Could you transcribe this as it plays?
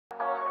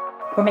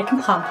We're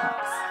making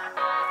pom-poms.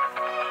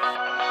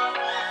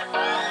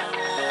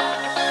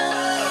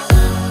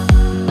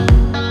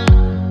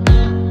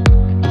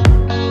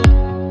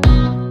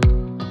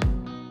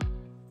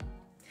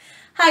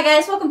 Hi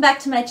guys, welcome back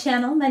to my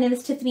channel. My name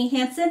is Tiffany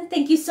Hansen.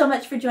 Thank you so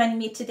much for joining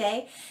me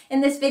today. In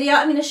this video,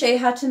 I'm going to show you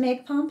how to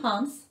make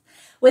pom-poms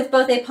with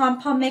both a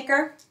pom-pom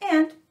maker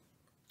and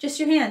just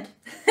your hand.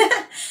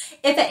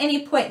 If at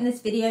any point in this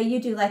video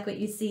you do like what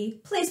you see,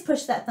 please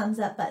push that thumbs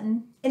up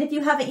button. And if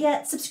you haven't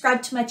yet,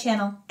 subscribe to my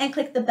channel and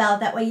click the bell.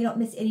 That way you don't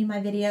miss any of my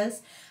videos.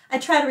 I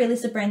try to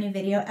release a brand new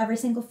video every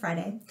single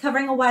Friday,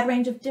 covering a wide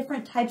range of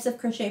different types of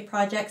crochet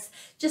projects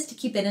just to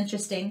keep it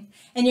interesting.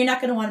 And you're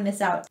not going to want to miss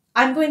out.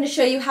 I'm going to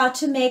show you how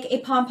to make a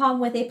pom-pom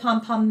with a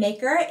pom-pom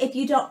maker. If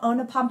you don't own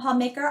a pom-pom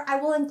maker, I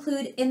will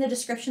include in the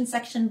description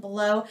section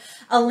below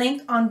a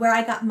link on where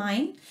I got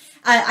mine.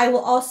 I will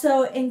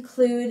also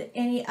include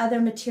any other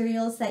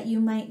materials that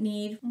you might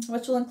need,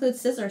 which will include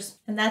scissors.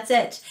 And that's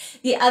it.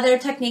 The other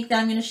technique that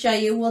I'm going to show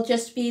you will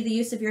just be the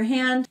use of your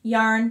hand,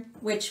 yarn,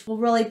 which will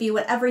really be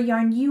whatever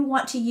yarn you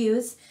want to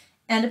use,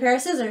 and a pair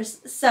of scissors.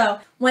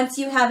 So once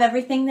you have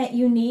everything that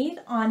you need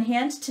on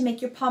hand to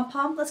make your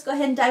pom-pom, let's go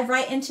ahead and dive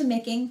right into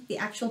making the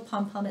actual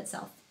pom-pom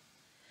itself.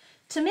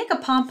 To make a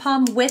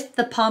pom-pom with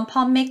the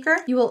pom-pom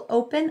maker, you will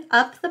open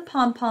up the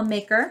pom-pom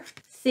maker.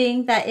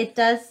 Seeing that it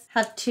does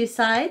have two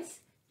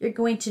sides, you're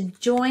going to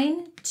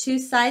join two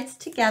sides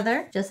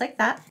together, just like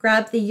that.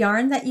 Grab the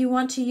yarn that you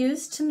want to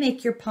use to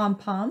make your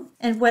pom-pom.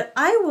 And what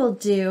I will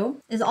do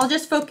is I'll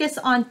just focus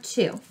on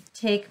two.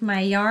 Take my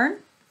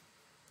yarn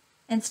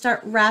and start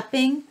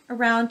wrapping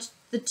around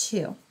the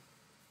two.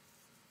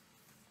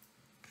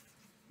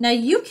 Now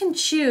you can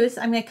choose,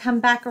 I'm going to come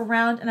back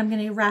around and I'm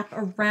going to wrap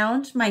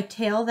around my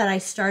tail that I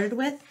started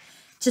with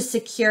to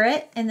secure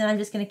it, and then I'm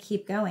just going to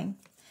keep going.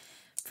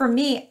 For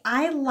me,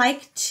 I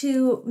like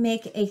to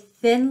make a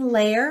thin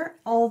layer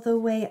all the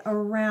way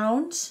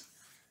around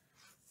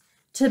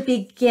to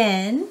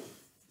begin.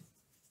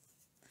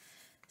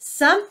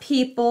 Some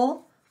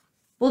people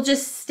will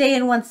just stay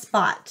in one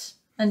spot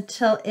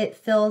until it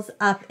fills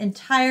up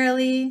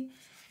entirely,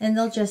 and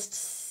they'll just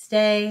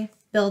stay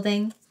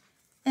building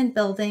and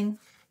building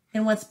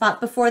in one spot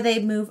before they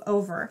move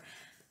over.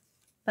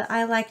 But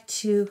I like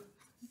to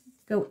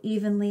go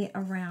evenly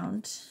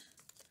around,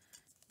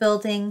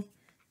 building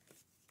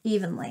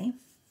evenly.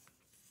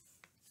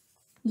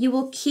 You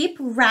will keep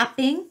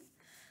wrapping.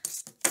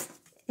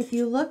 If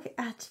you look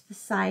at the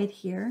side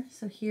here,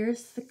 so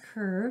here's the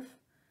curve,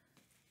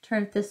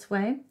 turn it this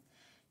way,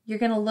 you're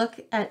going to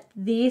look at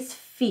these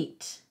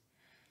feet.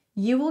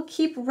 You will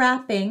keep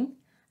wrapping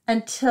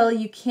until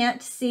you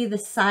can't see the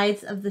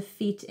sides of the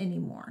feet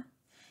anymore.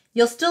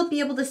 You'll still be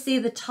able to see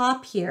the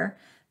top here,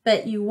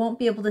 but you won't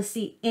be able to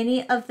see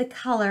any of the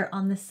color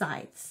on the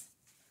sides.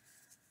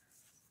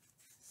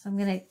 So I'm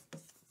going to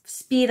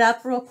speed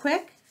up real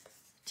quick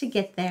to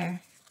get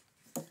there.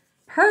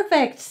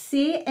 Perfect.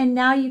 See, and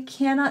now you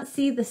cannot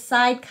see the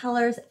side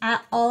colors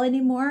at all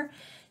anymore.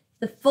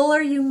 The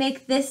fuller you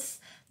make this,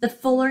 the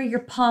fuller your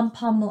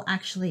pom-pom will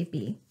actually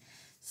be.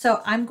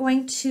 So I'm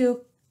going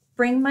to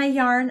bring my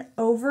yarn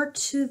over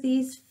to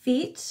these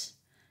feet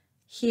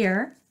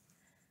here.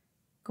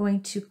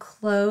 Going to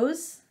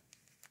close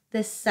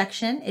this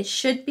section. It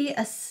should be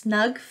a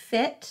snug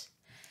fit.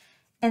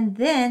 And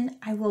then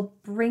I will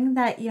bring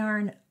that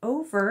yarn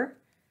over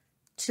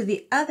to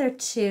the other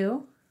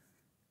two,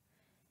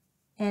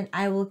 and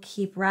I will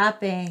keep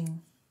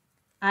wrapping.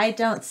 I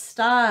don't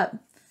stop.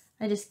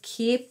 I just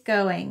keep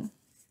going.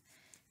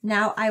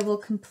 Now I will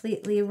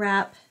completely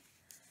wrap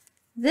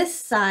this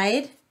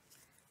side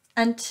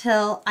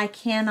until I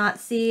cannot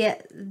see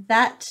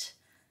that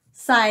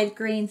side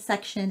green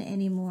section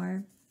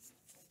anymore.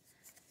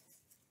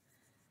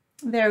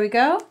 There we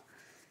go.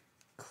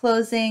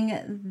 Closing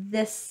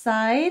this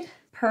side,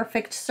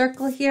 perfect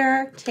circle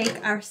here.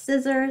 Take our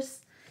scissors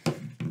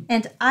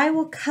and I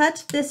will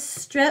cut this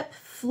strip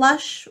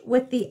flush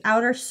with the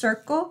outer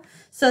circle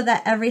so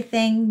that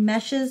everything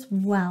meshes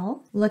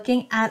well.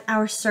 Looking at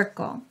our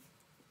circle,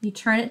 you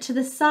turn it to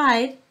the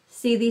side,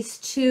 see these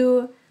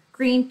two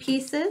green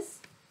pieces,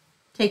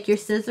 take your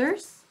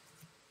scissors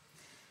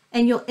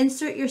and you'll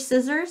insert your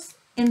scissors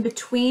in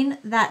between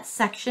that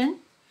section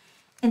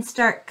and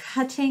start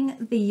cutting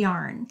the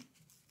yarn.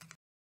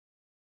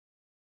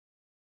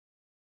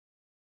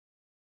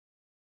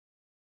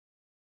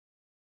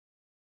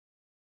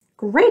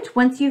 Great.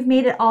 Once you've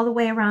made it all the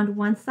way around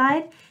one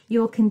side, you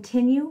will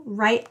continue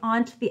right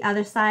onto the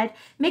other side,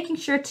 making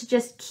sure to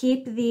just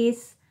keep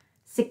these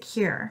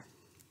secure.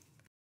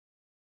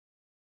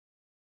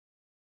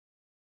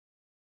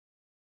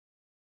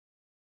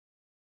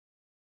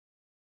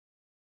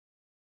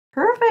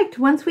 Perfect.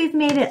 Once we've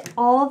made it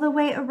all the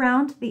way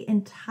around the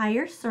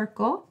entire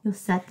circle, you'll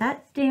set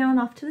that down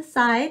off to the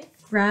side,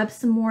 grab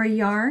some more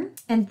yarn,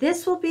 and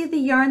this will be the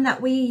yarn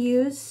that we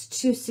use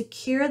to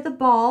secure the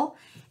ball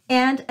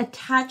and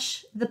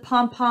attach the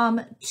pom-pom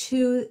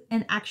to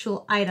an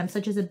actual item,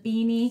 such as a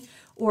beanie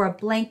or a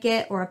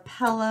blanket or a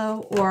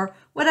pillow or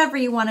whatever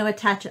you want to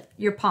attach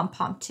your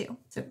pom-pom to.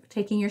 So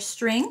taking your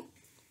string,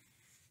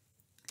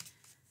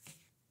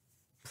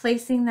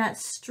 placing that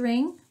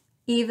string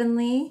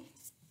evenly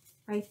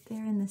right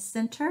there in the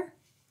center.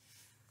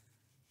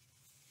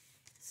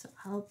 So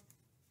I'll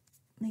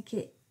make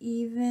it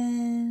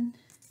even.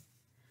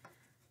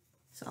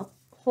 So I'll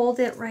hold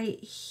it right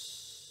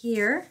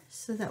here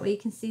so that way you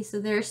can see. So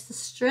there's the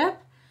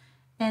strip,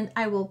 and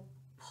I will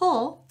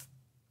pull,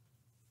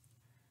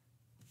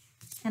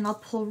 and I'll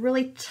pull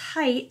really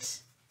tight.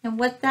 And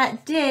what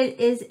that did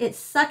is it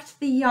sucked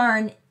the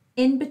yarn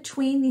in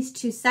between these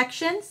two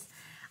sections.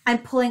 I'm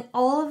pulling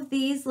all of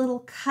these little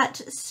cut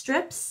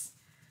strips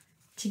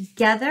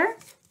together,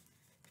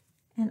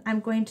 and I'm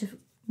going to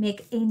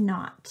make a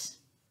knot.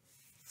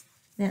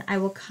 Then I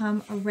will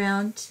come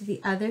around to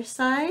the other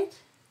side,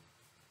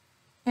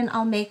 and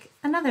I'll make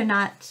another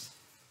knot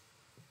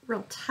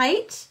real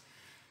tight.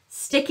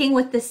 Sticking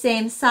with the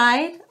same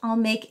side, I'll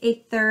make a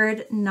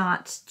third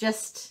knot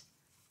just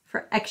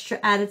for extra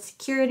added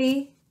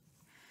security.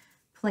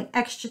 Pulling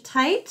extra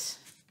tight.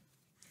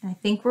 And I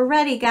think we're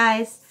ready,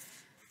 guys.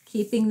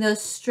 Keeping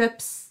those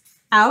strips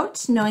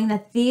out, knowing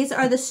that these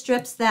are the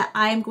strips that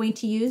I'm going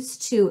to use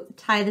to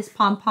tie this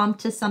pom-pom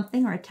to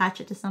something or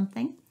attach it to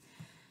something.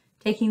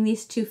 Taking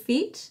these 2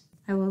 feet,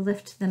 I will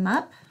lift them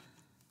up.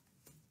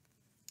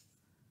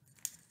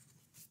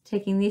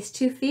 Taking these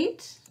 2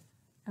 feet,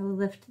 I will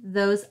lift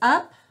those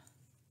up.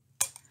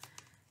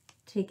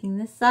 Taking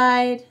this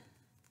side,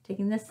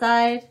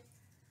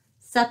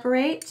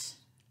 separate,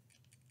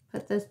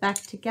 put those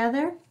back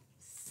together,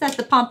 set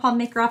the pom-pom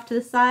maker off to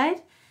the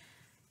side,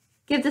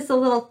 give this a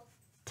little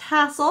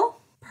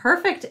tassel.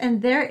 Perfect,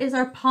 and there is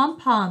our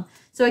pom-pom.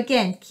 So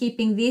again,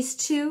 keeping these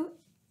 2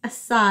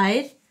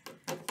 aside,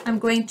 I'm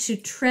going to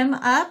trim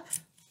up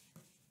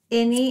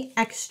any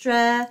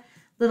extra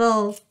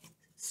little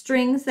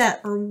strings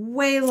that are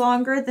way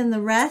longer than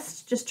the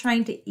rest, just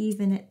trying to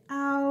even it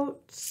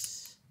out.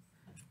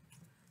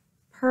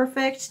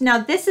 Perfect. Now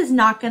this is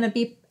not going to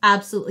be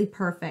absolutely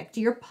perfect.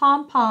 Your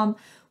pom-pom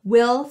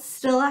will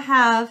still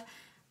have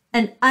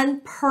an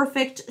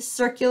imperfect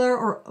circular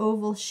or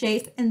oval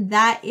shape, and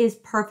that is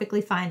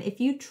perfectly fine.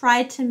 If you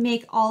try to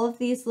make all of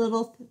these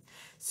little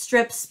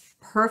strips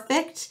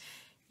perfect,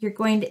 you're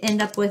going to end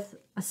up with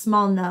a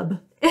small nub.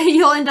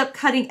 You'll end up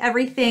cutting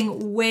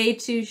everything way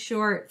too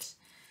short.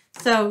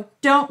 So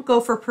don't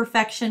go for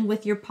perfection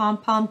with your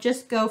pom-pom,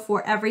 just go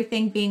for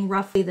everything being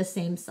roughly the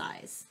same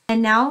size.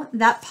 And now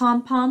that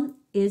pom-pom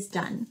is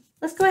done.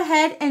 Let's go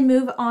ahead and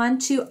move on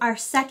to our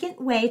second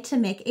way to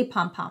make a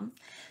pom-pom.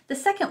 The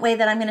second way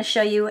that I'm going to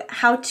show you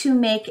how to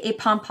make a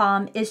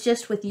pom-pom is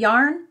just with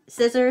yarn,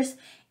 scissors,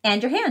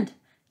 and your hand.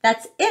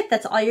 That's it.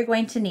 That's all you're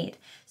going to need.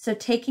 So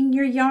taking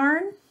your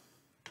yarn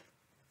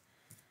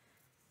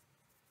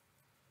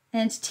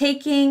and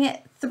taking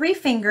 3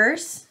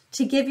 fingers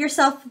to give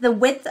yourself the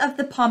width of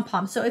the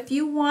pom-pom. So if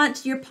you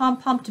want your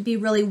pom-pom to be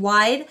really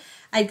wide,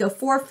 I'd go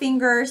 4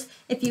 fingers.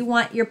 If you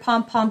want your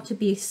pom-pom to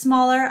be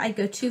smaller, I'd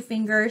go 2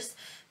 fingers.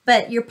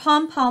 But your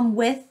pom-pom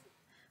width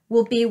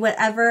will be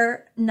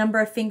whatever number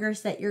of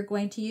fingers that you're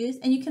going to use.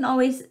 And you can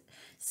always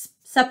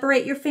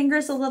separate your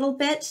fingers a little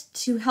bit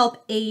to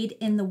help aid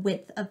in the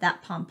width of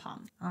that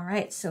pom-pom. All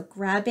right, so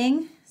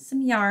grabbing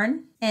some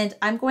yarn, and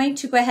I'm going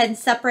to go ahead and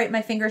separate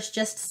my fingers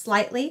just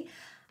slightly.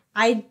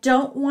 I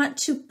don't want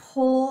to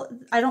pull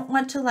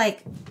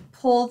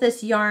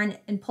this yarn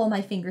and pull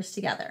my fingers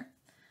together.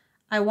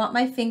 I want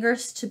my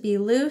fingers to be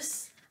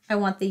loose. I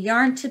want the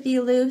yarn to be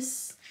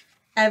loose.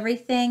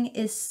 Everything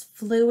is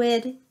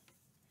fluid.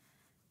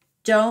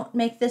 Don't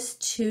make this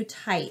too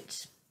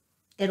tight.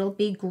 It'll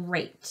be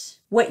great.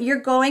 What you're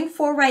going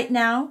for right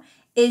now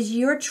is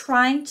you're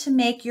trying to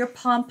make your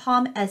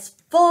pom-pom as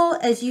full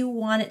as you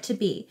want it to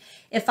be.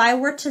 If I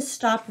were to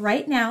stop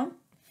right now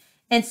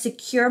and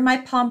secure my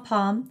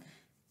pom-pom,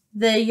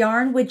 the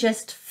yarn would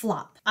just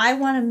flop. I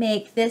want to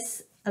make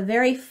this a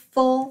very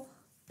full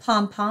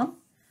pom-pom.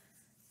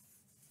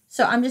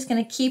 So I'm just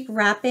going to keep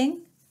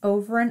wrapping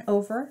over and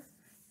over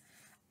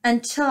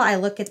until I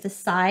look at the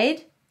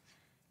side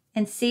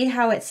and see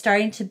how it's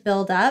starting to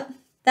build up.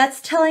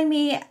 That's telling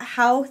me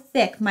how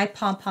thick my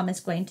pom-pom is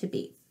going to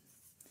be.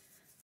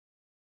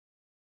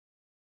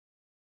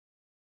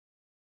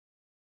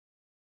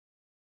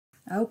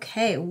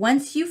 Okay,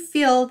 once you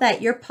feel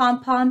that your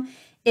pom-pom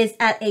is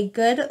at a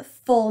good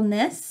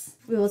fullness,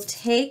 we will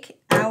take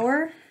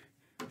our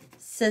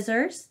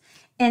scissors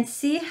and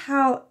see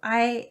how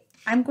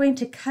I'm going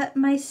to cut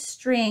my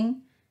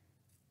string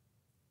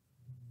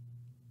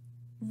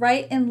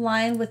right in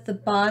line with the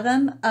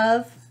bottom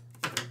of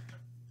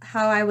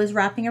how I was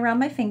wrapping around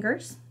my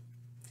fingers.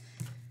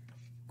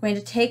 I'm going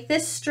to take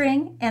this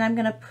string and I'm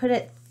going to put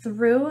it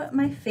through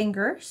my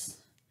fingers,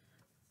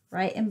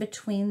 right in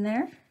between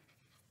there.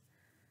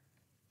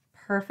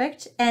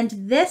 Perfect. And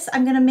this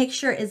I'm going to make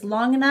sure is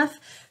long enough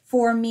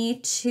for me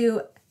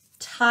to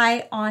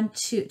tie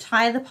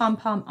the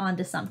pom-pom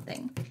onto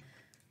something.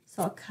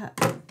 So I'll cut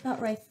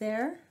about right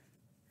there.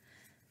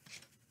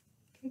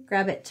 Okay,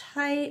 grab it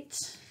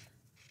tight,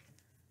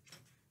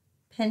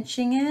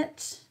 pinching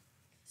it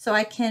so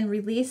I can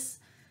release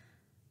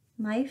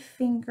my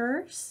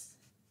fingers.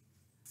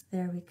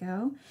 There we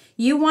go.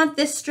 You want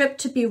this strip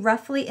to be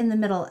roughly in the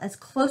middle, as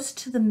close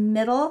to the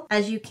middle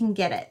as you can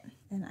get it.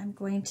 And I'm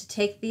going to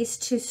take these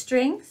 2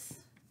 strings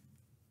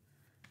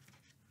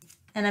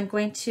and I'm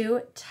going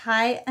to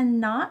tie a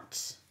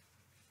knot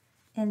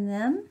in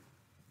them,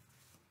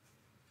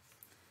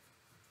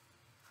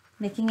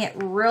 making it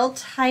real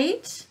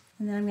tight.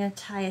 And then I'm going to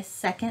tie a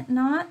second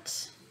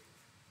knot,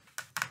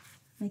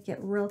 make it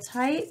real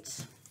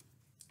tight.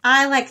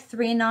 I like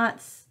 3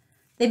 knots.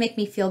 They make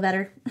me feel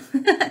better.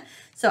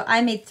 So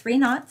I made 3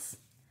 knots.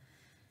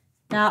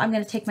 Now I'm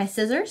going to take my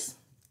scissors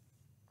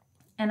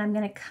and I'm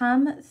going to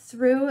come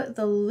through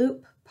the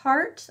loop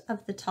part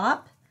of the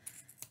top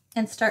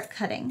and start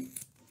cutting.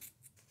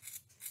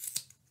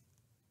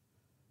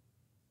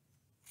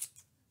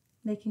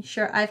 Making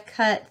sure I've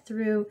cut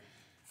through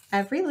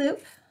every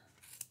loop,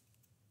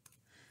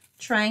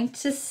 trying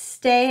to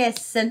stay as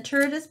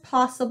centered as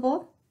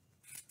possible.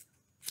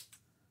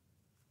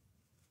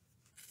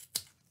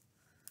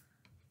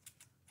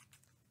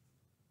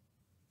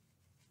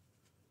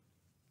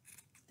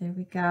 There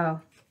we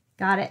go.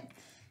 Got it.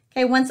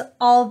 Okay, once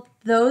all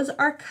those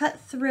are cut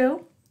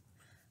through,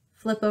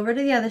 flip over to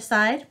the other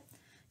side,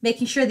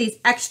 making sure these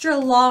extra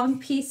long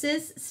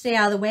pieces stay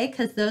out of the way,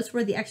 because those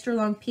were the extra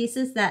long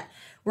pieces that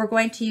we're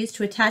going to use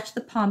to attach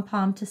the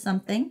pom-pom to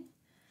something.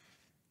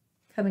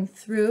 Coming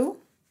through,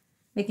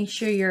 making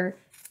sure you're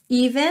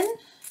even,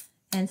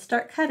 and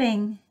start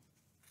cutting.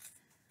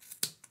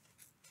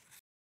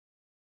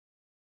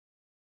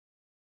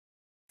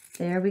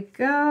 There we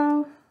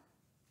go.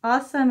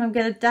 Awesome. I'm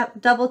going to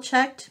double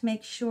check to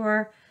make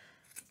sure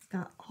I've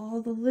got all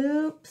the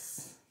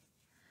loops.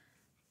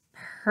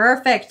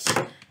 Perfect.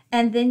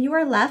 And then you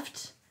are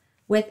left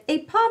with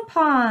a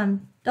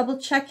pom-pom. Double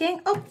checking.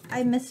 Oh,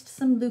 I missed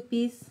some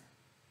loopies.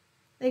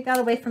 They got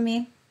away from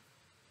me.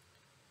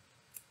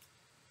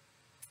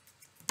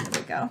 There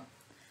we go.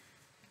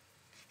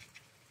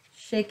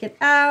 Shake it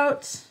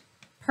out.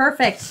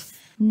 Perfect.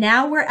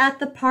 Now we're at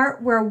the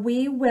part where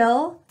we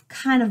will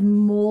kind of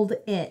mold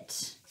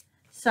it.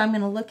 So I'm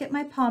going to look at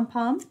my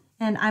pom-pom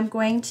and I'm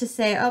going to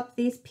say, oh,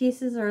 these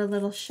pieces are a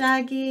little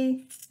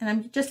shaggy. And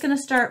I'm just going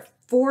to start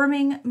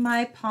forming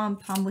my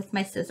pom-pom with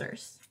my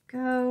scissors.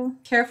 Go.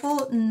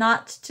 Careful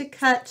not to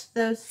cut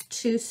those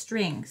 2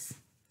 strings.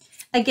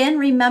 Again,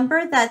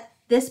 remember that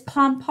this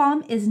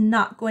pom-pom is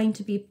not going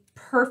to be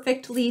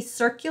perfectly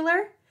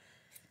circular.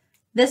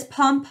 This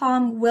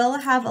pom-pom will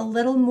have a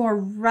little more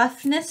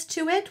roughness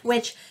to it,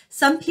 which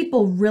some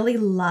people really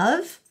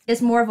love.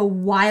 It's more of a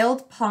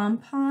wild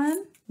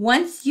pom-pom.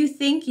 Once you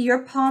think your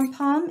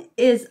pom-pom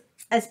is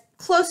as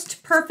close to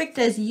perfect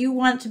as you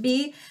want to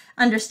be,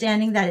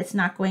 understanding that it's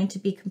not going to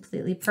be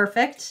completely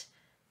perfect,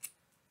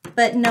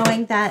 but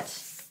knowing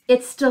that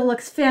it still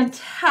looks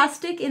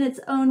fantastic in its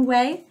own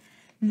way,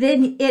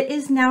 then it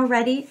is now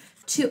ready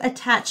to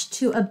attach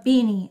to a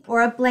beanie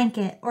or a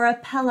blanket or a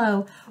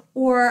pillow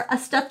or a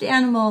stuffed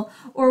animal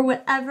or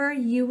whatever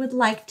you would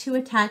like to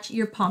attach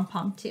your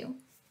pom-pom to.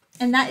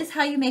 And that is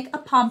how you make a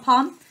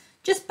pom-pom,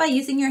 just by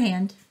using your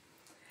hand.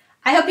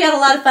 I hope you had a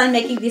lot of fun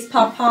making these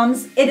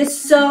pom-poms. It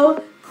is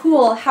so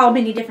cool how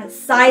many different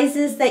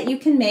sizes that you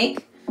can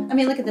make. I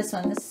mean, look at this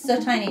one. This is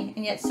so tiny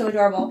and yet so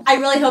adorable. I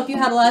really hope you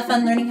had a lot of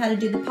fun learning how to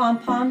do the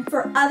pom-pom.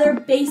 For other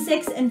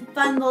basics and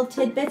fun little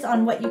tidbits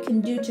on what you can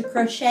do to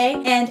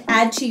crochet and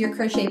add to your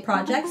crochet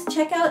projects,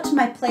 check out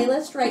my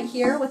playlist right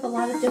here with a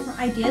lot of different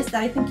ideas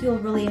that I think you'll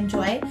really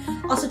enjoy.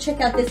 Also check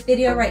out this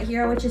video right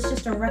here, which is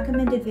just a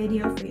recommended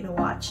video for you to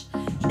watch.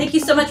 Thank you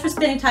so much for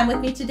spending time with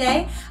me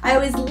today. I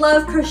always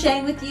love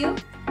crocheting with you.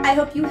 I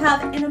hope you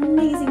have an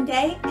amazing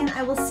day, and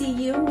I will see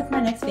you with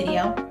my next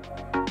video.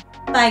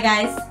 Bye,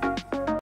 guys.